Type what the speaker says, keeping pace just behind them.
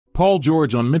Paul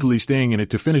George on mentally staying in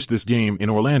it to finish this game in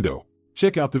Orlando.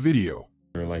 Check out the video.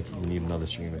 Like you need another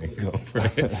stream to go.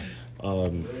 Right?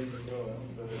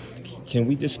 Can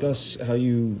we discuss how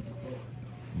you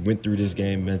went through this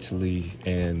game mentally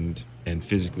and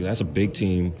physically? That's a big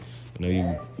team. I know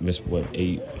you missed what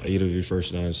eight of your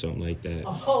first 9, something like that.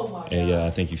 And yeah, I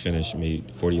think you finished maybe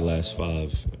 40 your last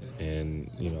 5.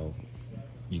 And you know,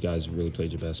 you guys really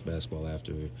played your best basketball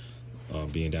after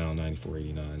being down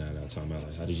 94-89 at that time.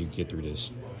 How did you get through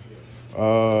this?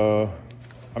 I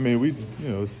mean,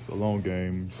 it's a long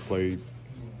game. Just play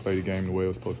the game the way it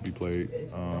was supposed to be played.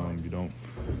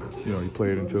 You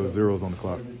play it until zero's on the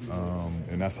clock.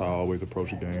 And that's how I always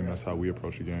approach a game. That's how we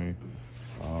approach a game.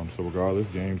 So regardless,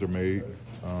 games are made,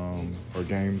 or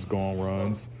games go on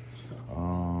runs.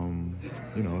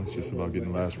 It's just about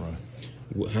getting the last run.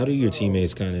 How do your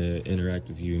teammates kind of interact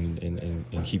with you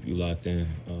and keep you locked in?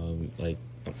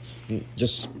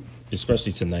 Just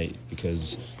especially tonight,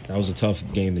 because that was a tough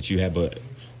game that you had, but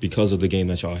because of the game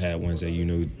that y'all had Wednesday, you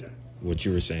knew what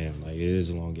you were saying. Like, it is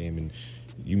a long game, and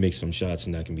you make some shots,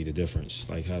 and that can be the difference.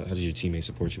 Like, how does your teammates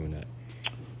support you in that?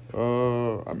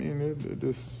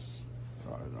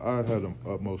 I had the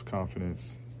utmost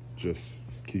confidence. Just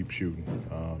keep shooting,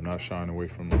 not shying away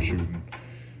from the shooting.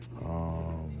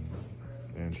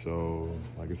 And so,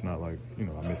 it's not like,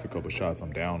 I missed a couple shots,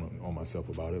 I'm down on myself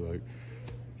about it. Like,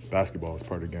 it's basketball, it's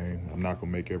part of the game. I'm not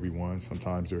going to make every one.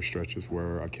 Sometimes there are stretches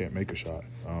where I can't make a shot.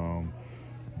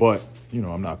 But,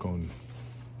 I'm not going to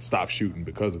stop shooting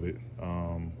because of it.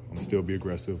 I'm going to still be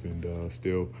aggressive, and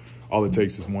still, all it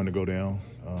takes is one to go down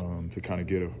to kind of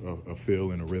get a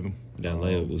feel and a rhythm. That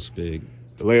layup was big.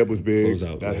 The layup was big.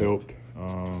 That layup helped.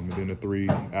 And then the 3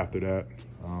 after that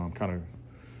kind of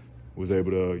was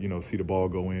able to, see the ball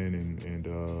go in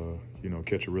and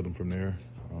catch a rhythm from there,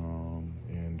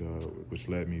 which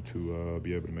led me to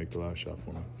be able to make the last shot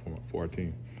for our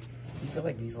team. You feel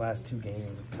like these last 2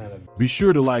 games have kind of... Be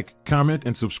sure to like, comment,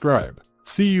 and subscribe.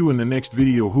 See you in the next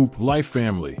video, Hoop Life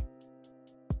family.